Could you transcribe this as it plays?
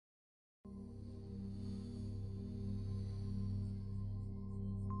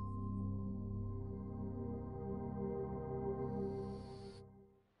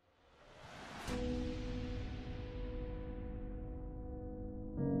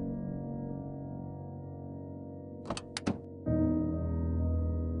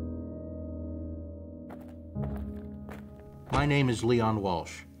My name is Leon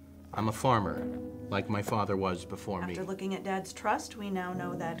Walsh. I'm a farmer, like my father was before me. After looking at Dad's trust, we now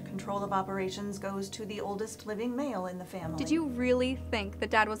know that control of operations goes to the oldest living male in the family. Did you really think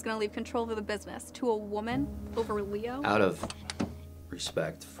that Dad was going to leave control of the business to a woman over Leo? Out of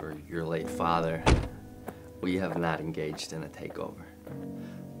respect for your late father, we have not engaged in a takeover.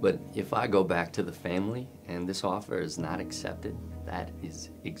 But if I go back to the family and this offer is not accepted, that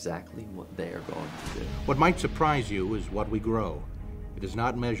is exactly what they are going to do. What might surprise you is what we grow. It is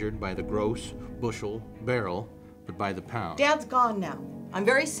not measured by the gross, bushel, barrel, but by the pound. Dad's gone now. I'm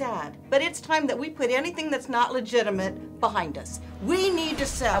very sad, but it's time that we put anything that's not legitimate behind us. We need to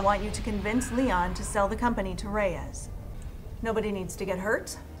sell. I want you to convince Leon to sell the company to Reyes. Nobody needs to get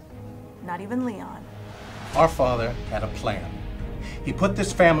hurt, not even Leon. Our father had a plan. He put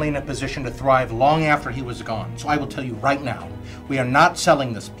this family in a position to thrive long after he was gone. So I will tell you right now, we are not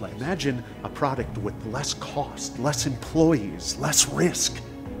selling this place. Imagine a product with less cost, less employees, less risk,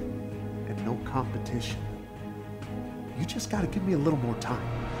 and no competition. You just gotta give me a little more time.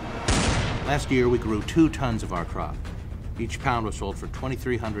 Last year, we grew 2 tons of our crop. Each pound was sold for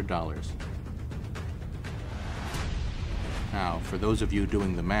 $2,300. Now, for those of you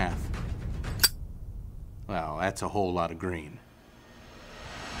doing the math, well, that's a whole lot of green.